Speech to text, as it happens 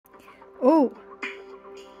Oh.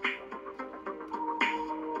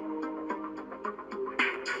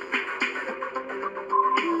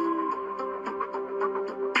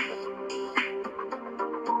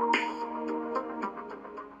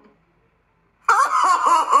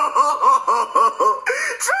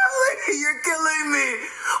 Charlie, you're killing me.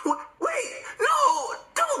 Wait, no,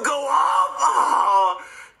 don't go off. Oh,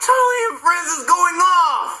 Charlie and Friends is going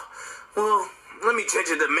off. Well, let me change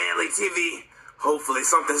it to Manly TV. Hopefully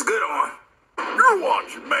something's good on. You're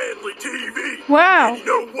watching Manly TV. Wow. And you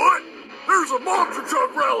know what? There's a monster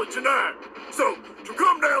truck rally tonight. So, to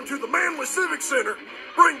come down to the Manly Civic Center,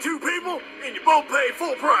 bring 2 people, and you both pay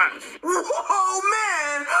full price. Whoa,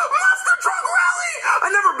 man! Monster truck rally!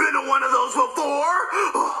 I've never been to one of those before.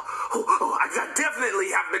 I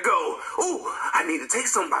definitely have to go. Oh, I need to take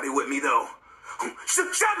somebody with me, though.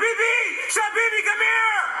 Shabibi! Shabibi, come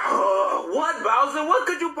here! What, Bowser? What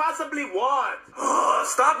could you possibly want?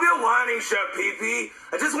 Stop your whining, Shabibi.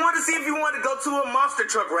 I just wanted to see if you wanted to go to a monster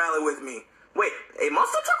truck rally with me. Wait, a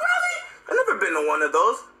monster truck rally? I've never been to one of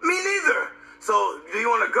those. Me neither. So, do you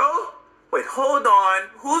want to go? Wait, hold on.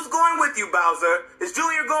 Who's going with you, Bowser? Is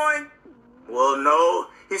Junior going? Well, no.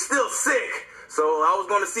 He's still sick. So, I was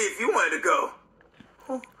going to see if you wanted to go.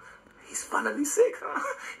 Oh, he's finally sick, huh?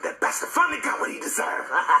 That bastard finally got what he deserved.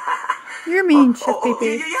 You're mean, Chef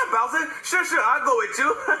Pee-Pee. Yeah, Bowser. Sure, I'll go with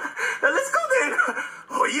you. Let's go then.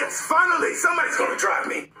 Oh, yes, finally. Somebody's going to drive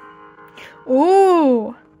me.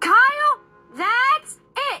 Ooh. Kyle, that's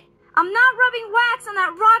it. I'm not rubbing wax on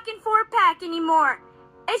that rockin' 4-pack anymore.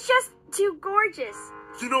 It's just too gorgeous.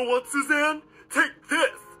 You know what, Suzanne? Take this.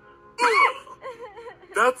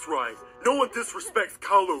 That's right. No one disrespects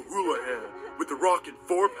Kyle O'Houlihan with the rockin'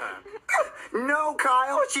 4-pack. No,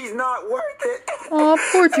 Kyle, she's not worth it. Oh,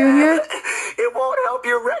 poor Junior. It won't help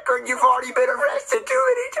your record. You've already been arrested too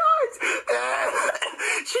many times.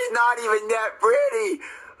 She's not even that pretty.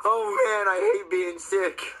 Oh, man, I hate being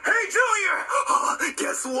sick. Hey, Junior!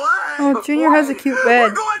 Guess what? Oh, Junior has a cute bed.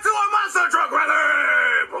 We're going to a monster truck rally!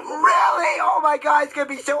 Really? Oh, my God, it's going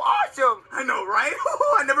to be so awesome. I know, right?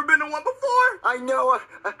 I've never been to one before. I know.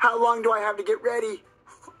 How long do I have to get ready?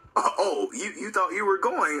 You thought you were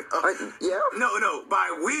going? Yeah? No. By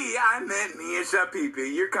we, I meant me and Chef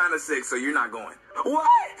Pee-Pee. You're kind of sick, so you're not going. What?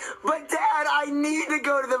 But, Dad, I need to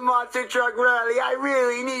go to the monster truck rally. I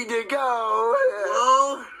really need to go.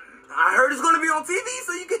 Well, I heard it's going to be on TV,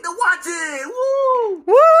 so you get to watch it. Woo!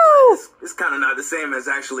 Woo! It's kind of not the same as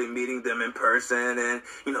actually meeting them in person and,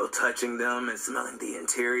 touching them and smelling the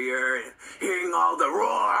interior and hearing all the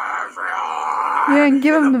roars. Yeah, and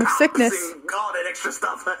give them the the sickness. all that extra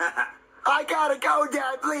stuff. I gotta go,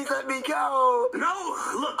 Dad. Please let me go. No,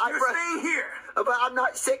 look, you're staying here. But I'm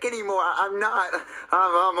not sick anymore. I'm not.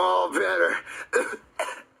 I'm all better.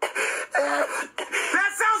 That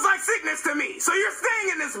sounds like sickness to me. So you're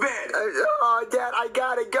staying in this bed. Oh, Dad, I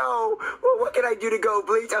gotta go. Well, what can I do to go,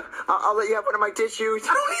 please? I'll let you have one of my tissues.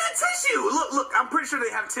 I don't need a tissue. Look, I'm pretty sure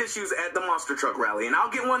they have tissues at the monster truck rally, and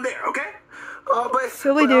I'll get one there, okay?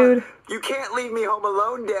 Silly dude. You can't leave me home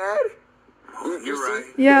alone, Dad. You're right.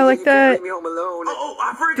 Yeah, like you that. can't leave me home alone.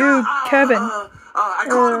 I forgot. Dude, Kevin. I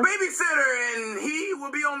called a babysitter, and he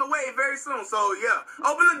will be on the way very soon. So, yeah,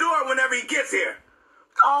 open the door whenever he gets here.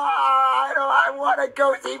 I want to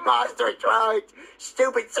go see monster trucks.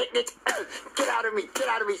 Stupid sickness. Get out of me,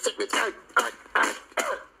 sickness.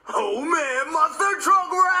 Oh, man, monster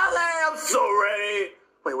truck rally. I'm so ready.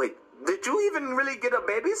 Wait. Did you even really get a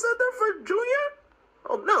babysitter for Junior?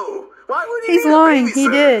 Oh, no. Why would he He's need lying. a babysitter? He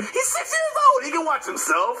did. He's 6 years old. He can watch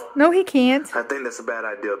himself. No, he can't. I think that's a bad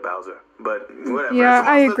idea, Bowser. But whatever. Yeah,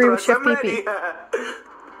 I agree with Chef Pee-Pee.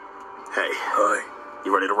 Hey,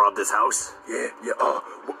 you ready to rob this house? Yeah.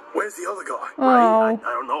 Where's the other guy? Oh. I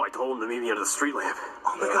don't know. I told him to meet me under the street lamp.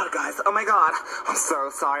 Oh my God, guys. Oh my God. I'm so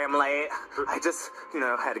sorry I'm late. I just,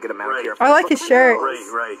 had to get a manicure. I like his shirt.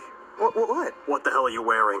 Ray. What? What the hell are you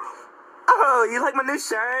wearing? Oh, you like my new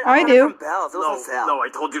shirt? I got do. it from Bell's. It was on sale. No, I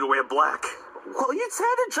told you to wear black. Well, you said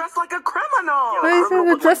to dress like a criminal. Why is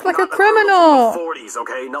it dressed like a From criminal? the 40s,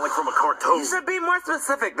 okay? Not like from a cartoon. You should be more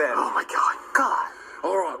specific then. Oh my God. God.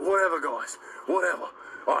 All right, whatever, guys. Whatever.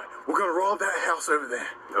 All right, we're gonna rob that house over there.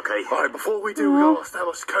 Okay. All right, before we do, we gotta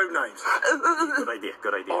establish code names. Good idea.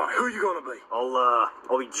 All right, who are you gonna be?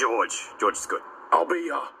 I'll be George. George is good. I'll be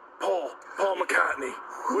Paul McCartney.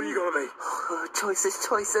 What are you gonna be?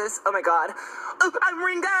 Choices. Oh my God. I'm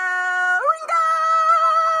Ringo.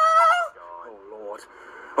 Oh Lord.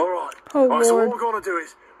 All right. Oh, All right. So what Lord. we're gonna do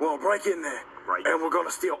is we're gonna break in there, and we're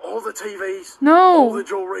gonna steal all the TVs, No. all the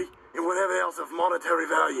jewelry, and whatever else of monetary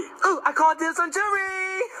value. Oh, I called this on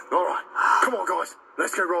jury. All right. Come on, guys.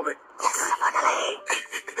 Let's go rob it. Yes,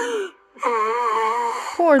 finally.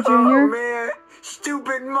 before, Oh, Junior. man.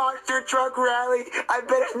 Stupid monster truck rally. I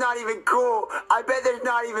bet it's not even cool. I bet there's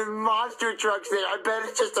not even monster trucks there. I bet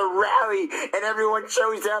it's just a rally, and everyone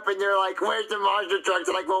shows up, and they're like, "Where's the monster trucks?"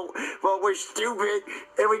 They're like, well, we're stupid,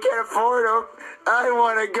 and we can't afford them. I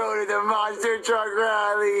want to go to the monster truck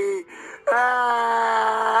rally.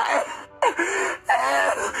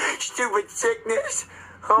 Stupid sickness.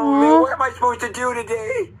 Oh, man, what am I supposed to do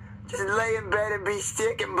today? Just lay in bed and be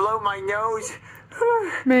sick and blow my nose?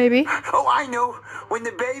 Maybe. Oh, I know. When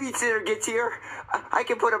the babysitter gets here, I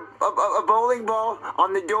can put a bowling ball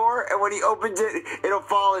on the door, and when he opens it, it'll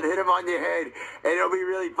fall and hit him on the head, and it'll be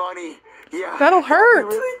really funny. Yeah. That'll hurt.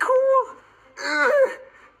 Be really cool.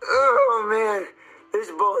 Oh, man.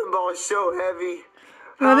 This bowling ball is so heavy.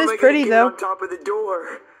 Well, it is pretty, though. On top of the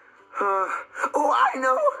door. Oh, I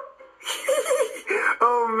know.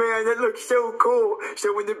 Oh man, that looks so cool.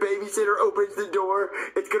 So when the babysitter opens the door,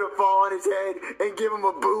 it's gonna fall on his head and give him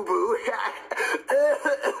a boo-boo.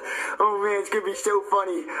 Oh man, it's gonna be so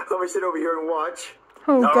funny. Let me sit over here and watch.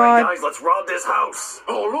 Oh, All God. right, guys, let's rob this house.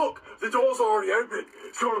 Oh, look, the door's already open.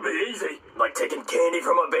 It's gonna be easy. Like taking candy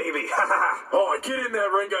from a baby. All right, get in there,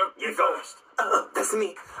 Ringo. You first. That's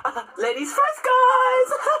me. Ladies first, guys.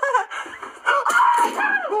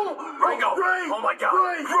 Ringo. Ray, Oh my God.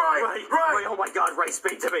 Ray. Oh my God. Ray,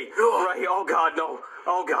 speak to me. Ray. Oh God, no.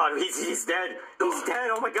 Oh God, he's dead. He's dead.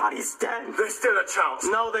 Oh my God, he's dead. There's still a chance.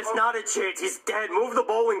 No, there's not a chance. He's dead. Move the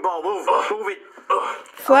bowling ball. Move it.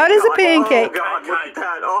 Flat as a pancake. Oh God, look at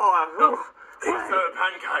that. He's a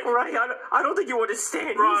pancake. Ray, I don't think you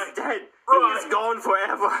understand. Right. He's dead. Right. He's gone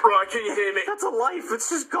forever. Right, can you hear me? That's a life. It's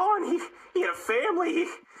just gone. He had a family.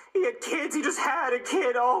 He had kids. He just had a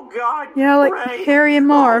kid. Oh God. Yeah, like Ray. Harry and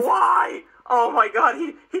Marv. Oh, why? Oh my God.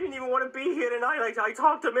 He didn't even want to be here tonight. I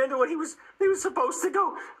talked him into it. He was supposed to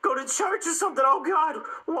go to church or something. Oh God.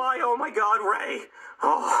 Why? Oh my God, Ray.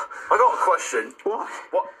 Oh. I got a question. What?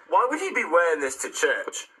 Why would he be wearing this to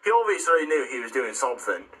church? He obviously knew he was doing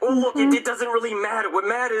something. Well, look, it doesn't really matter. What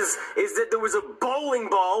matters is that there was a bowling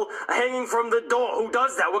ball hanging from the door. Who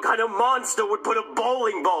does that? What kind of monster would put a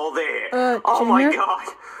bowling ball there? Oh my Junior?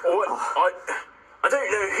 God. I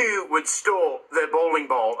don't know who would store their bowling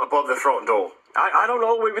ball above the front door. I don't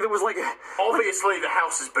know. Maybe there was like a... Obviously, the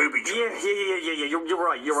house is booby trapped. Yeah. You're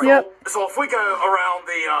right. Yep. So if we go around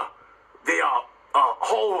the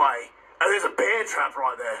hallway and there's a bear trap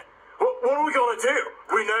right there, what are we gonna do?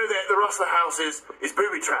 We know that the rest of the house is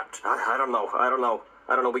booby trapped. I don't know.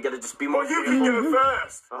 We gotta just be more... Well, you can go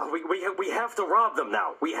first. We have to rob them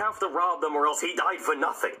now. We have to rob them or else he died for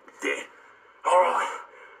nothing. Yeah. All right.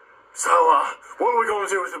 So, what are we gonna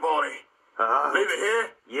do with the body? Leave it here?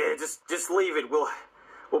 Yeah, just leave it.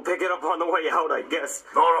 We'll pick it up on the way out, I guess.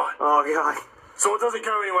 All right. Oh God. So it doesn't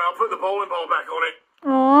go anywhere. I'll put the bowling ball back on it.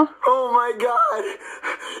 Aw. Oh my God,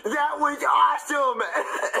 that was awesome.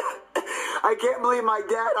 I can't believe my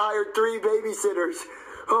dad hired 3 babysitters.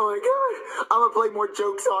 Oh my God, I'm gonna play more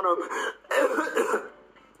jokes on them.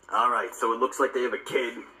 All right. So it looks like they have a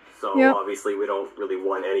kid. So Yep. obviously we don't really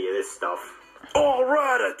want any of this stuff. All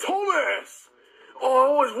right, Thomas. I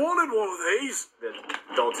always wanted one of these. Then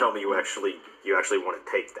don't tell me you actually want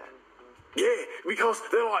to take that. Yeah, because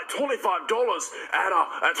they're like $25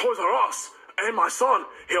 at Toys R Us. And my son,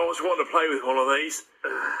 he always wanted to play with one of these.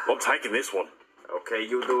 I'm taking this one. Okay,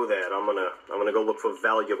 you do that. I'm gonna go look for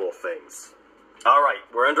valuable things. All right,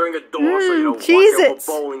 we're entering a door, so you know, watch out Cheez-Its.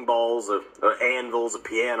 for bowling balls or anvils or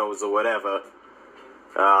pianos or whatever.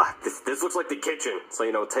 This looks like the kitchen, so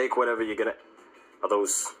you know, take whatever you're gonna. Are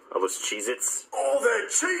those Cheez-Its? Oh, they're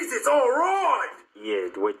Cheez-Its, all right. Yeah,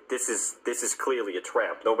 this is clearly a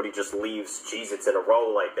trap. Nobody just leaves Cheez-Its in a row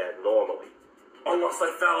like that normally. Unless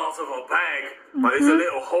they fell out of a bag. But there's a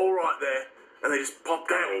little hole right there, and they just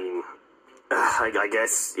popped out. I mean, I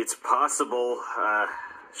guess it's possible.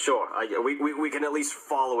 Sure. We can at least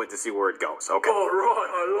follow it to see where it goes. Okay. All right,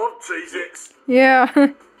 I love Cheez-Its. Yeah.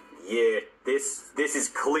 Yeah, this is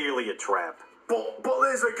clearly a trap. But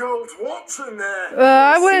there's a gold watch in there.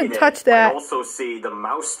 I See wouldn't touch that. I also see the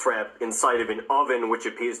mouse trap inside of an oven, which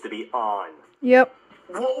appears to be on. Yep.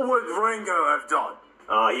 What would Ringo have done?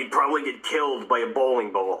 He'd probably get killed by a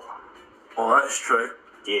bowling ball. Oh, that's true.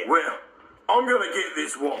 Yeah. Well, I'm gonna get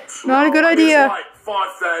this watch. Not a good It's idea. like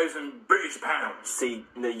 5,000 British pounds. See,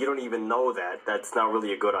 no, you don't even know that. That's not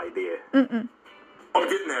really a good idea. I'm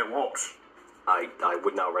getting that watch. I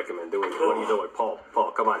would not recommend doing it. What are you doing, Paul?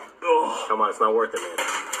 Paul, come on. Ugh. Come on, it's not worth it, man. It's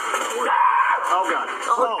not worth it. Oh, God.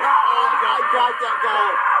 Oh, I got that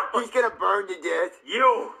guy. He's gonna burn to death.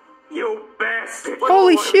 You bastard.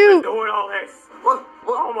 Holy You would've shoot. been doing all this. What?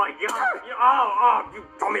 Oh, my God. You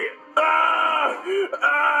come here.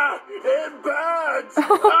 It burns.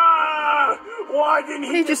 Why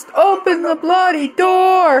didn't He just opened the bloody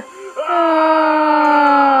door.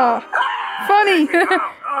 Ah, funny.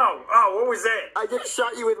 What was that? I just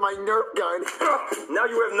shot you with my Nerf gun. Now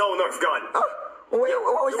you have no Nerf gun. Wait,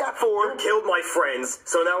 what was that for? You killed my friends,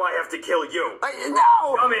 so now I have to kill you.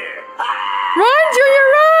 No! Come here. Run, Junior,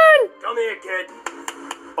 run! Come here, kid.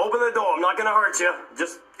 Open the door. I'm not gonna hurt you.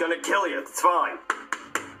 Just gonna kill you. It's fine.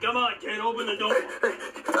 Come on, kid. Open the door.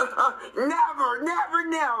 Never, never,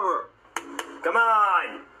 never. Come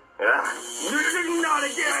on. Not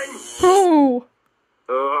again. Oh,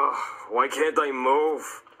 Why can't I move?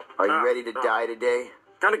 Are you ready to die today?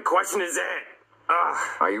 What kind of question is that?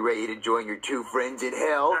 Are you ready to join your two friends in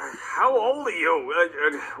hell? How old are you?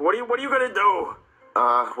 What are you gonna do?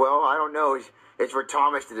 Well, I don't know. It's for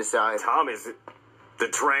Thomas to decide. Thomas, the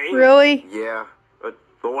train? really? Yeah. But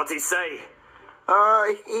what's he say?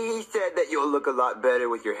 He said that you'll look a lot better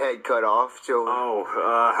with your head cut off, so... Oh,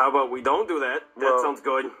 how about we don't do that? That sounds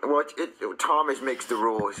good. Well, Thomas makes the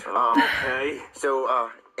rules. Okay. So,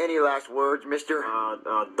 any last words, mister?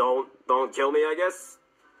 Don't kill me, I guess?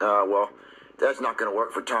 Well, that's not gonna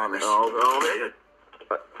work for Thomas.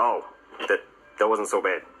 That wasn't so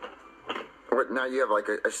bad. What, now you have, like,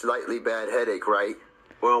 a slightly bad headache, right?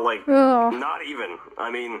 Well, like, Ugh. not even.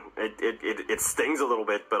 I mean, it stings a little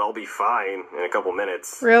bit, but I'll be fine in a couple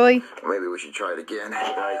minutes. Really? Maybe we should try it again.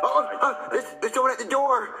 There's someone at the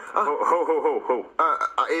door! Ho.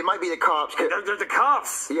 It might be the cops. They're the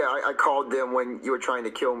cops! Yeah, I called them when you were trying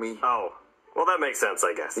to kill me. Oh, well, that makes sense,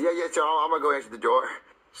 I guess. Yeah, so I'm gonna go answer the door.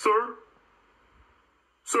 Sir?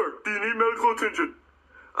 Sir, do you need medical attention?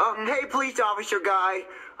 Hey, police officer guy.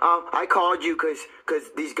 I called you because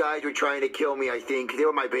these guys were trying to kill me, I think. They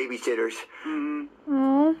were my babysitters.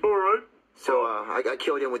 Oh. All right. So, I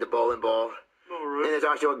killed him with a bowling ball. All right. And there's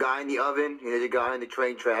also a guy in the oven, and there's a guy on the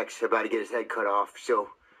train tracks about to get his head cut off, so...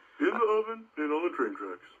 In the oven and on the train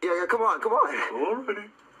tracks. Yeah, come on. Alrighty.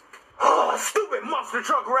 Oh, stupid monster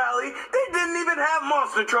truck rally. They didn't even have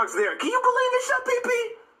monster trucks there. Can you believe it, Shut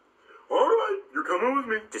Pee-Pee? All right, you're coming with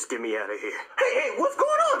me. Just get me out of here. Hey, what's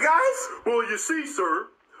going on, guys? Well, you see, sir,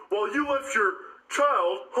 while you left your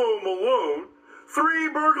child home alone, 3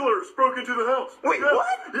 burglars broke into the house. Wait, yeah,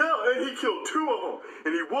 what? Yeah, and he killed 2 of them.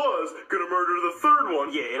 And he was going to murder the 3rd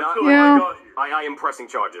one. Yeah, and Yeah. I got here. I am pressing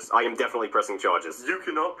charges. I am definitely pressing charges. You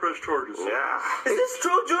cannot press charges. Yeah. Is this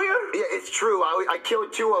true, Junior? Yeah, it's true. I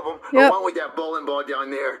killed 2 of them. Yep. One with that bowling ball down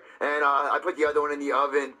there. And I put the other one in the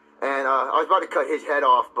oven. And I was about to cut his head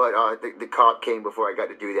off, but the cop came before I got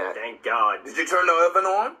to do that. Thank God. Did you turn the oven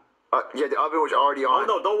on? Yeah, the oven was already on.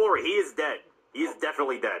 Oh, no, don't worry. He is dead. He is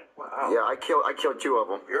definitely dead. Wow. Yeah, I killed 2 of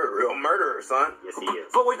them. You're a real murderer, son. Yes, he is.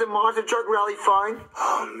 But was the monster truck rally fine?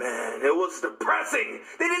 Oh, man, it was depressing.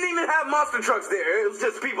 They didn't even have monster trucks there. It was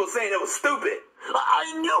just people saying it was stupid.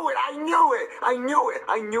 I knew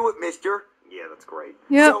it, mister. Yeah, that's great.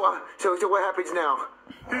 Yep. So what happens now?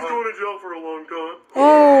 He's going to jail for a long time.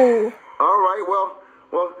 Oh. All right, well,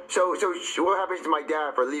 so what happens to my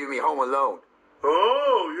dad for leaving me home alone?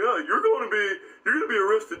 Oh, yeah, you're going to be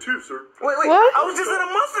arrested too, sir. Wait, What? I was just at a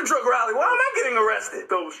monster truck rally. Why am I getting arrested?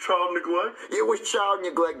 That was child neglect. It was child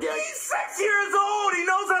neglect, Dad. He's 6 years old. He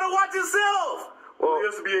knows how to watch himself. Well, He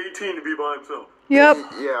has to be 18 to be by himself. Yep.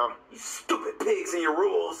 yeah. You stupid pigs and your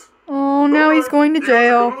rules. Oh, now he's going to You guys are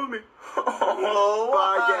jail. coming with me. Oh,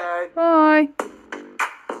 Bye, Dad. Bye.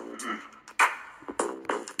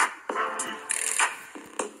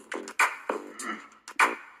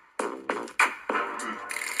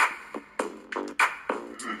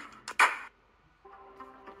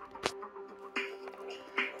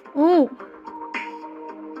 Oh.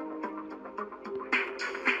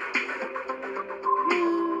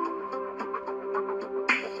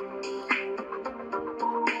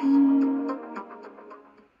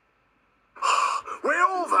 Where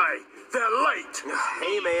are they? They're late.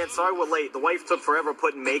 Hey, man, sorry we're late. The wife took forever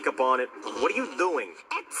putting makeup on it. What are you doing?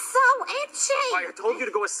 It's so itchy. I told you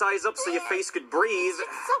to go a size up so your face could breathe.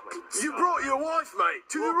 So You brought your wife, mate,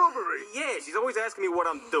 to the robbery. Yeah, she's always asking me what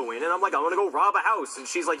I'm doing, and I'm like, I'm gonna go rob a house. And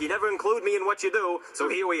she's like, you never include me in what you do, so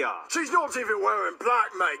here we are. She's not even wearing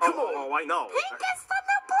black, mate. Come on. Oh, I know. pink is the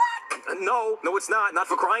new black. No, it's not. Not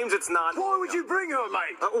for crimes, it's not. Why would you bring her,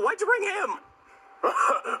 mate? Why'd you bring him?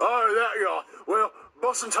 Oh, that guy. Well,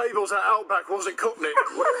 bossing tables at Outback wasn't cutting it.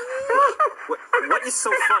 What is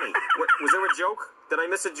so funny? Was there a joke? Did I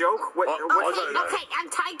miss a joke? I don't know. Okay, I'm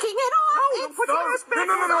taking it off. Put No, your mask back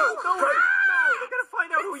no, on. no. They're gonna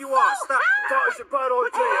find out who you are. Stop. That is a bad Put your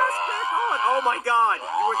idea. mask back on. Oh my God.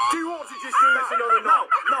 Do you want to just do this another night?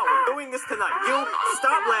 No, we're doing this tonight. You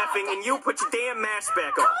stop laughing and you put your damn mask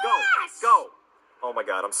back on. Go. Oh my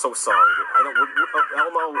God, I'm so sorry. I don't.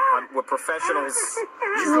 Elmo, we're professionals.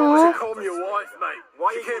 You got to calm your wife, mate.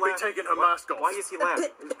 Why She are can't you be taking her mask off. Why is he laughing?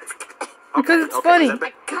 Because it's funny.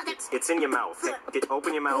 It's in your mouth.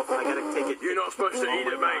 Open your mouth. I gotta take it. You're not supposed to eat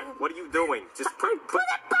it, mate. What are you doing? Just put it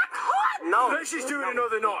back on. No. Let's just do it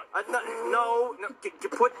another night. No.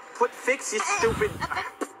 Fix, you stupid.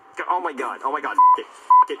 Oh my God.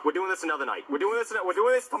 Okay, we're doing this another night. We're doing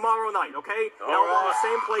this tomorrow night, okay? All right.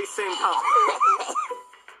 Same place, same time.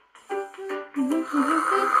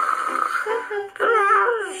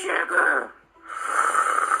 Sugar.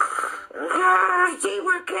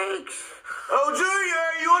 Zebra cakes. Oh, Junior,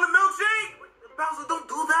 you want a milkshake? Bowser, don't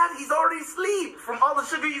do that. He's already asleep from all the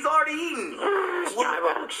sugar he's already eaten.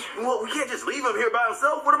 Starbucks. Well, we can't just leave him here by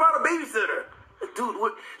himself. What about a babysitter? Dude,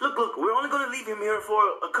 look, we're only going to leave him here for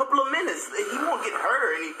a couple of minutes. He won't get hurt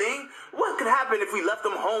or anything. What could happen if we left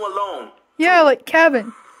him home alone? Yeah, like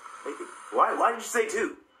Kevin. Why did you say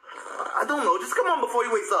two? I don't know. Just come on before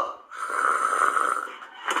he wakes up.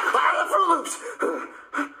 Bye, Fruit Loops.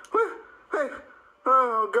 Hey.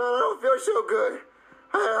 Oh, God, I don't feel so good.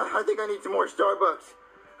 I think I need some more Starbucks.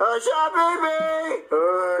 Shot Baby!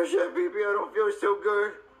 Shot Baby, I don't feel so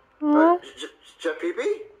good. Shot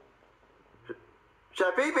Baby?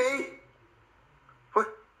 Shot Baby?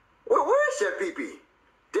 Where is Shot Baby?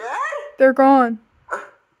 Dad? They're gone.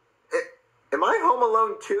 Am I home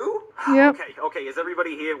alone too? Yep. Okay, is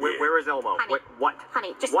everybody here? Where is Elmo? Honey, What?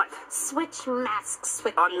 Honey, just What? switch masks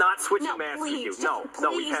with me. I'm not switching No, masks please, with you. just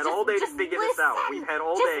No, we've had all day to just figure this out. listen. We've had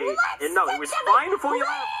all Just day. listen And no, it was to me, fine before you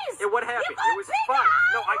left. please. What happened? You It was got fine.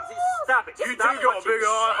 big No, eyes. stop it. You Stop do got watching. big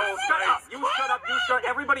eye holes, Shut mate. up. You shut up.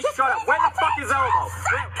 Everybody shut up. Where the fuck is Elmo?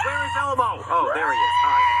 Where is Elmo? Oh, there he is.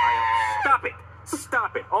 Hi.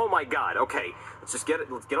 Stop it. Oh my God. Okay. Let's get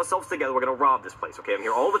ourselves together. We're gonna rob this place, okay? I'm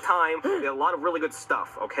here all the time. We got a lot of really good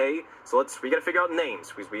stuff, okay? So we gotta figure out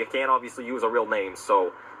names because we can't obviously use our real names.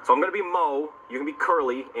 So I'm gonna be Mo. You can be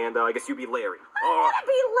Curly, and I guess you be Larry. I want to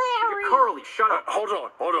be Larry. Curly, shut up. Hold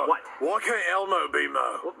on. What? Why can't Elmo be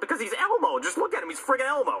Mo? Well, because he's Elmo. Just look at him. He's friggin'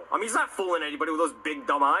 Elmo. I mean, he's not fooling anybody with those big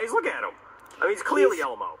dumb eyes. Look at him. I mean, he's clearly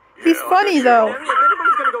Elmo. He's funny though. If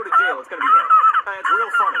anybody's gonna go to jail, it's gonna be him. It's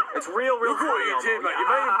real funny. It's real Look funny. what you Elmo. did, mate. You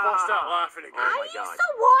made him bust out laughing again. Oh I my used God. to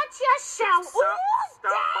watch your show all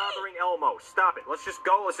Stop day. bothering Elmo. Stop it. Let's just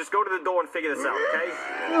go to the door and figure this out, okay?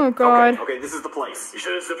 Oh God. Okay, this is the place. You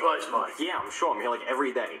sure it's the place, mate? Yeah, I'm sure. I'm here like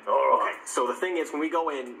every day. All right. Okay, so the thing is, when we go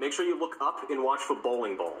in, make sure you look up and watch for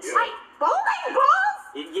bowling balls. Yeah. Wait, bowling balls?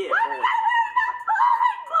 Yeah, Why bowling. would I worry about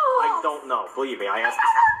bowling balls? I don't know. Believe me, I asked.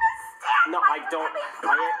 understand No, why I don't. there are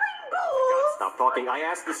bowling balls. Stop talking. I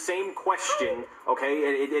asked the same question, okay?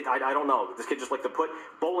 I don't know. This kid just like to put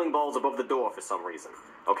bowling balls above the door for some reason.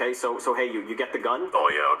 Okay, so hey, you get the gun? Oh,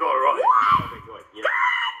 yeah, I got it right. Okay, good. Yeah.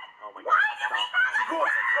 Oh my God. Stop. You got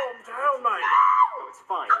to calm down, mate. No, it's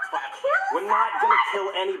fine. It's fine. We're not gonna kill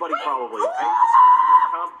anybody, probably. Okay?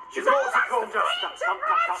 You got to calm down.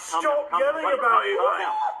 Stop yelling about it, mate.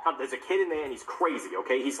 Come, there's a kid in there and he's crazy.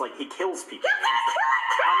 Okay, he kills people.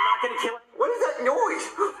 I'm not gonna kill him. What is that noise?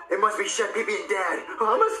 It must be Chef Baby and Dad.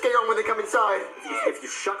 I'm gonna scare them when they come inside. If you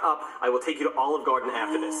shut up, I will take you to Olive Garden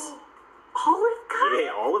after this. Olive Garden?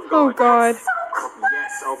 Yeah, Olive Oh Garden. God.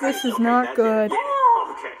 Yes, okay. This is okay, not good.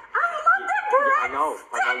 Yeah, okay. I love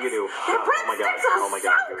the I know you do. The Oh my God. breadsticks are Oh my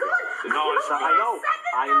God. so good. No, You stop. can't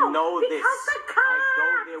I send it know out this. because the I go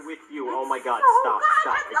there with you. Oh my God. Stop.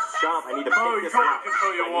 Shut up. I need to Oh, pick you this gotta lock.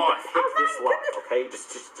 control your I need wife. to pick this lock, okay? Just.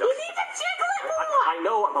 You need to jiggle it more. I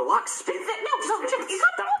know. The lock's spinning. No, just you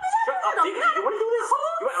Stop. Shut up. Do you want to do this?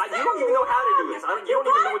 You don't even know how to do this. You don't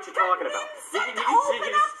even know what you're talking about. You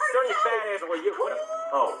just turn your fat ass away.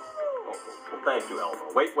 Oh, well, thank you,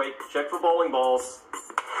 Elmo. Wait. Check for bowling balls.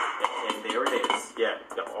 And there it is. Yeah.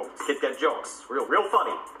 Oh, this kid's got jokes. Real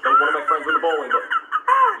funny. Killed one of my friends with a bowling ball.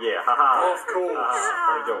 Yeah, haha. Of course.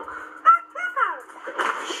 Funny joke. Okay,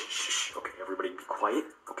 shh. Okay, everybody be quiet.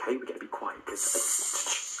 Okay, we gotta be quiet. Okay,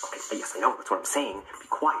 yes, I know. That's what I'm saying. Be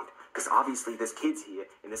quiet. Because obviously this kid's here,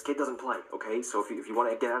 and this kid doesn't play, okay? So if you want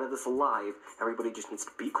to get out of this alive, everybody just needs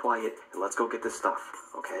to be quiet, and let's go get this stuff,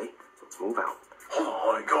 okay? So let's move out.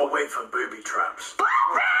 Oh, I gotta wait for booby traps.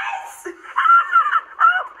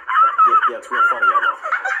 Yeah, it's real funny, Elmo.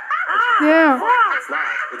 Yeah. It's not.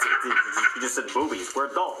 You just said boobies. We're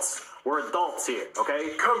adults. We're adults here,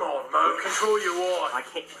 okay? Come on, Mo, control your wife. I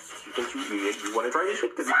can't. You think you want to try this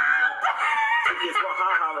shit? Because shut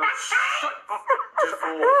up.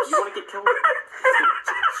 You want to get killed?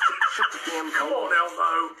 Shut the damn Come on,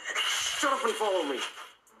 Elmo. Shut up and follow me.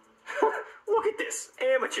 Look at this.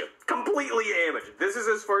 Amateur. Completely amateur. This is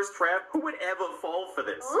his first trap. Who would ever fall for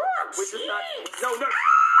this? Oh, Which is not... jeez. No.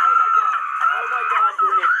 Oh, my God.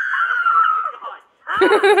 Ow!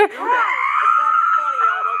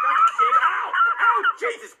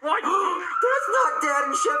 Jesus, what? That's not Dad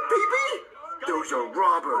and Chef Pee-Pee. Those are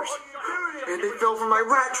robbers. And they fell for my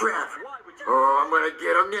rat trap. Oh, I'm gonna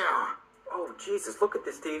get them now. Oh, Jesus, look at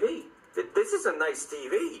this TV. This is a nice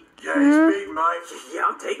TV. Yeah, it's big, mate. Yeah,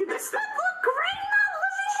 I'm taking this thing. Look great in our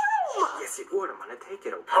living room. Yes, it would. I'm gonna take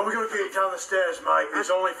it, okay? How are we gonna get it down the stairs, mate? There's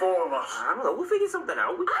only 4 of us. I don't know. We'll figure something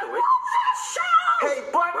out. We can do it. Hey,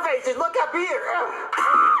 butt faces, look up here.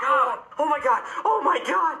 Oh, my God. Oh, my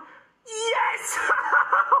God. Yes!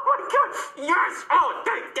 Oh, my God. Yes! Oh,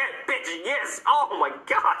 thank that bitch. Yes! Oh, my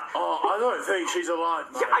God. Oh, I don't think she's alive,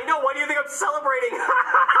 mate. Yeah, I know. Why do you think I'm celebrating?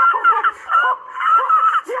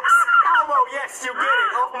 Yes! Elmo, yes, you get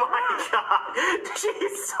it. Oh, my God.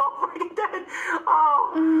 She's already dead.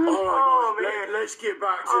 Oh, All right, man. let's get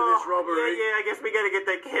back to this robbery. Yeah, I guess we gotta get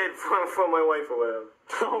that kid from my wife or whatever.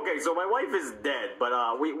 Okay, so my wife is dead, but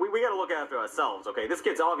we gotta look after ourselves, okay? This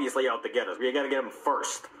kid's obviously out to get us. We gotta get him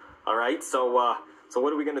first. Alright, so what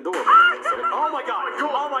are we gonna do about it? Oh my God!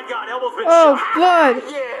 Oh my God! Elmo's been Oh, shot! blood.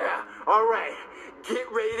 Yeah, all right. Get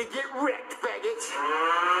ready to get wrecked, faggots.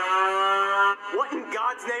 What in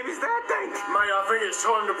God's name is that thing? Mate, I think it's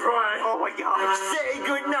time to pray. Oh my God! Say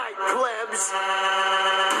goodnight, plebs.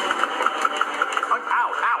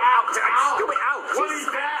 Ow! Stupid! Ow! What Jesus,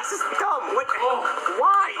 is that? This is dumb. What? Oh.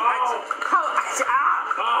 Why? Oh.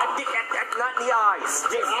 That's not in the eyes.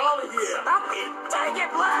 Get out of here. Stop it! Take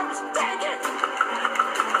it, plebs! Take it!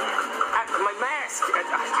 My mask!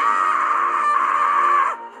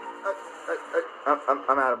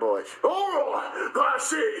 I'm out of bullets. All right,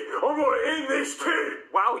 that's it. I'm gonna end this kid.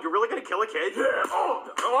 Wow, you're really gonna kill a kid? Yeah.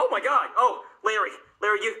 Oh my God! Oh, Larry,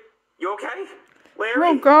 you okay? Larry?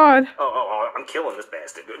 Oh, God. Oh, I'm killing this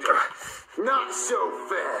bastard. Not so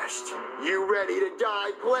fast. You ready to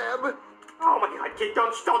die, pleb? Oh my God, kid,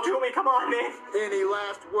 don't shoot me! Come on, man. Any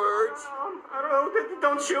last words? I don't know.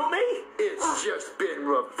 Don't shoot me. It's just been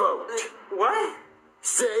revoked. What?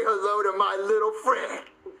 Say hello to my little friend.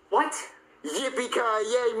 What?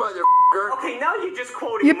 Yippee-ki-yay, motherfucker. Okay, now you just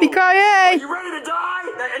quoted me. Yippee-ki-yay! You ready to die?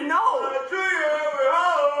 No.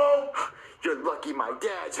 You're lucky my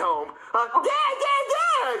dad's home. Dad!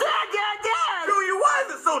 Julia, why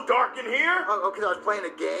is it so dark in here? Oh, because I was playing a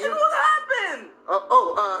game. What happened?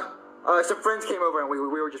 Some friends came over and we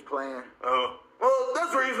were just playing. Oh. Well,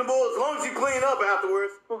 that's reasonable as long as you clean up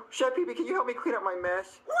afterwards. Well, Chef Pee-Pee, can you help me clean up my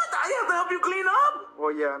mess? What? I have to help you clean up?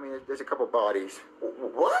 Well, yeah, I mean, there's a couple bodies.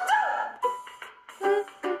 What?